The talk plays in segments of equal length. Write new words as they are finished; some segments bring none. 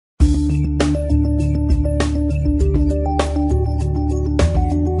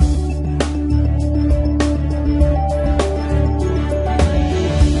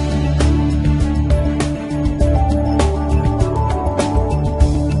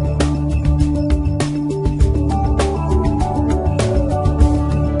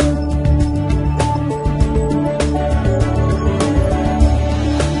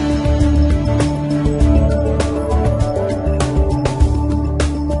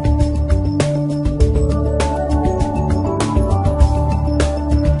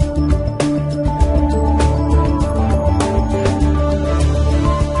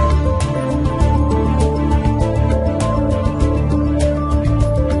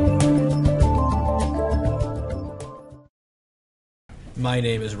My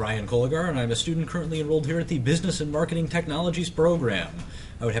name is Ryan Koligar, and I'm a student currently enrolled here at the Business and Marketing Technologies program.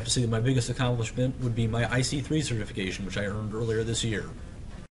 I would have to say that my biggest accomplishment would be my IC3 certification, which I earned earlier this year.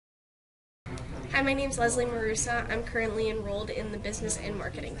 Hi, my name is Leslie Marusa. I'm currently enrolled in the Business and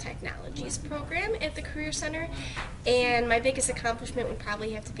Marketing Technologies program at the Career Center, and my biggest accomplishment would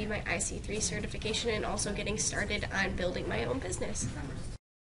probably have to be my IC3 certification and also getting started on building my own business.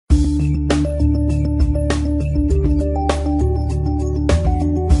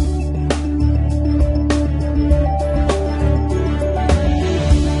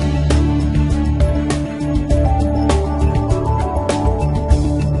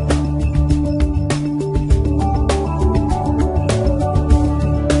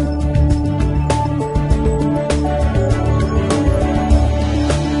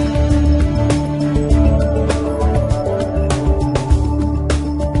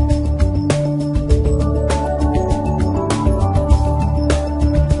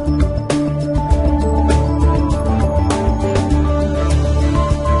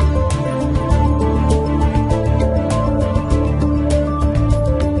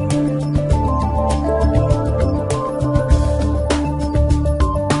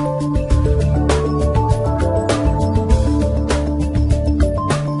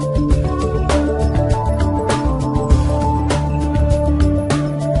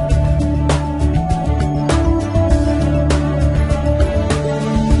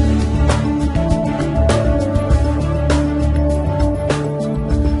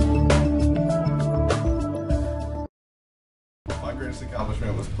 My greatest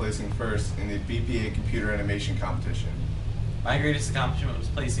accomplishment was placing first in the BPA computer animation competition. My greatest accomplishment was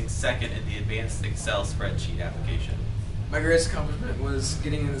placing second in the advanced Excel spreadsheet application. My greatest accomplishment was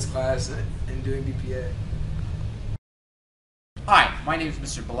getting in this class and doing BPA. Hi, my name is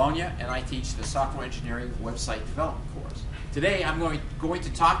Mr. Bologna, and I teach the Software Engineering Website Development course. Today I'm going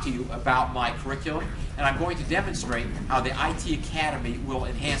to talk to you about my curriculum, and I'm going to demonstrate how the IT Academy will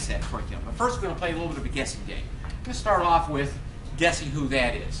enhance that curriculum. But first we're going to play a little bit of a guessing game. I'm going to start off with guessing who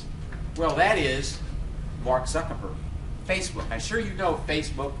that is. Well, that is Mark Zuckerberg, Facebook. I'm sure you know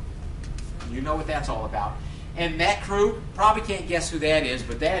Facebook. You know what that's all about. And that crew probably can't guess who that is,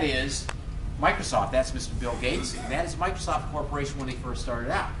 but that is Microsoft. That's Mr. Bill Gates, and that is Microsoft Corporation when they first started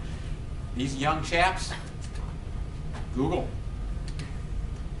out. These young chaps, Google.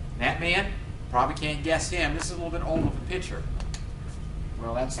 That man, probably can't guess him. This is a little bit old of a picture.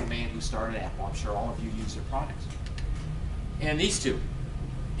 Well, that's the man who started Apple. I'm sure all of you use their products. And these two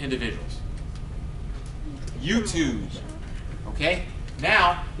individuals, YouTube. Okay?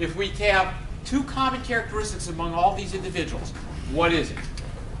 Now, if we have two common characteristics among all these individuals, what is it?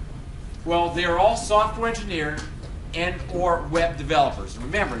 Well, they're all software engineers and or web developers.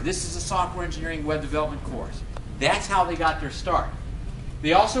 Remember, this is a software engineering web development course. That's how they got their start.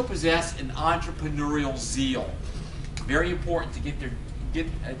 They also possess an entrepreneurial zeal. Very important to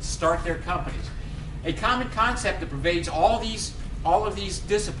start their companies. A common concept that pervades all of these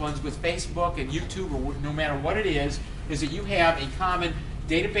disciplines with Facebook and YouTube, or no matter what it is that you have a common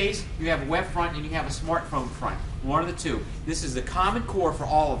database, you have a web front, and you have a smartphone front. One of the two. This is the common core for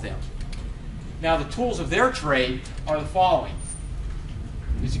all of them. Now, the tools of their trade are the following.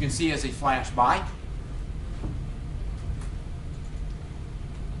 As you can see as they flash by.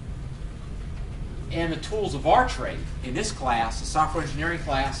 And the tools of our trade in this class, the software engineering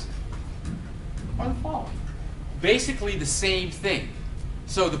class, are the following. Basically the same thing.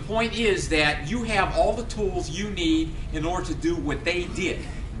 So the point is that you have all the tools you need in order to do what they did.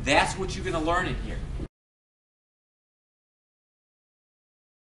 That's what you're going to learn in here.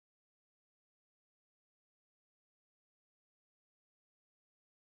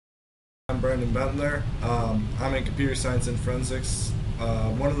 I'm Brandon Bentler. I'm in computer science and forensics.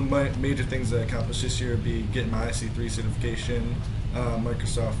 One of the major things that I accomplished this year would be getting my IC3 certification,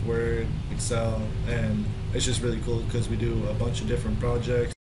 Microsoft Word, Excel, and it's just really cool because we do a bunch of different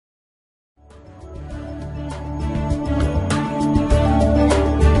projects.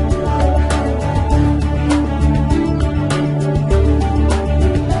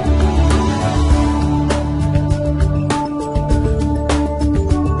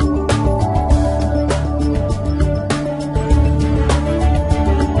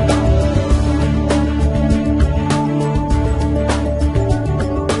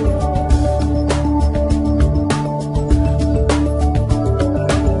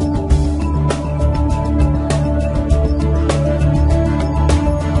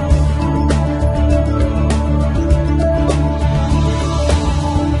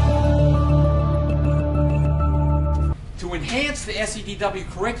 To enhance the SEDW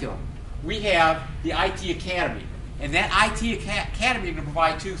curriculum, we have the IT Academy. And that IT Academy is going to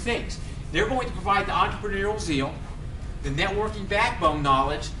provide two things. They're going to provide the entrepreneurial zeal, the networking backbone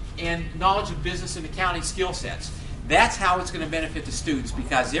knowledge, and knowledge of business and accounting skill sets. That's how it's going to benefit the students,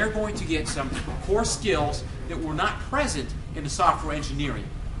 because they're going to get some core skills that were not present in the software engineering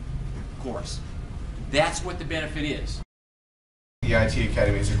course. That's what the benefit is. The IT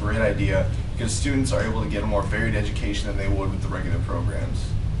Academy is a great idea because students are able to get a more varied education than they would with the regular programs.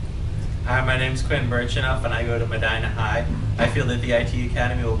 Hi, my name is Quinn Birchenough and I go to Medina High. I feel that the IT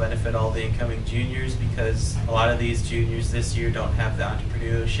Academy will benefit all the incoming juniors because a lot of these juniors this year don't have the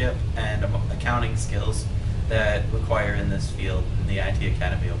entrepreneurship and accounting skills that require in this field, and the IT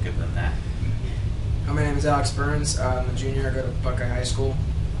Academy will give them that. My name is Alex Burns. I'm a junior. I go to Buckeye High School.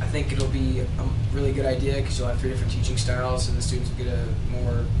 I think it'll be a really good idea because you'll have 3 different teaching styles and the students will get a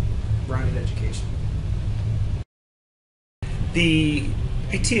more rounded education. The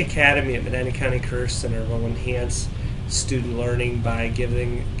IT Academy at Medina County Career Center will enhance student learning by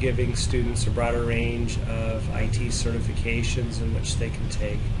giving students a broader range of IT certifications in which they can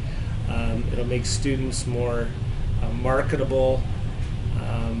take. It'll make students more marketable,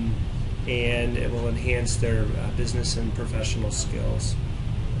 and it will enhance their business and professional skills.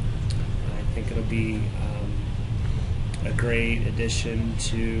 I think it'll be a great addition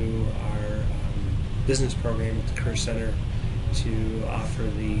to our business program at the Career Center to offer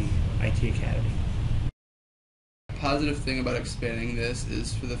the IT Academy. The positive thing about expanding this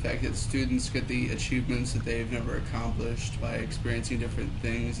is for the fact that students get the achievements that they've never accomplished by experiencing different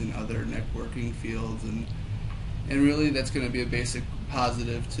things in other networking fields, and really that's going to be a basic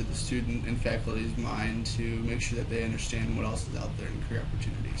positive to the student and faculty's mind to make sure that they understand what else is out there in career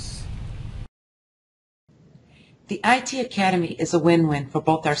opportunities. The IT Academy is a win-win for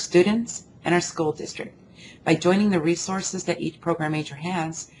both our students and our school district. By joining the resources that each program major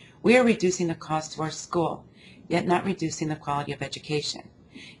has, we are reducing the cost to our school, yet not reducing the quality of education.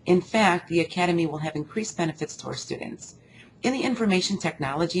 In fact, the Academy will have increased benefits to our students. In the information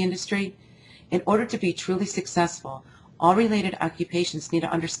technology industry, in order to be truly successful, all related occupations need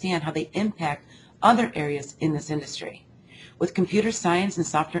to understand how they impact other areas in this industry. With computer science and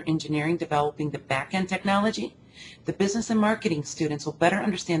software engineering developing the back-end technology, the business and marketing students will better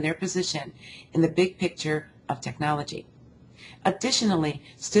understand their position in the big picture of technology. Additionally,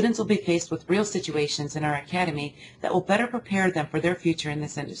 students will be faced with real situations in our academy that will better prepare them for their future in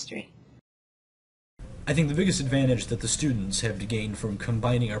this industry. I think the biggest advantage that the students have to gain from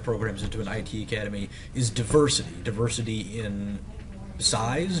combining our programs into an IT Academy is diversity. Diversity in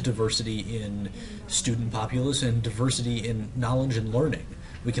size, diversity in student populace, and diversity in knowledge and learning.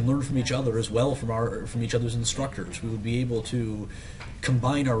 We can learn from each other as well from each other's instructors. We would be able to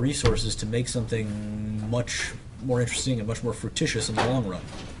combine our resources to make something much more interesting and much more fructious in the long run.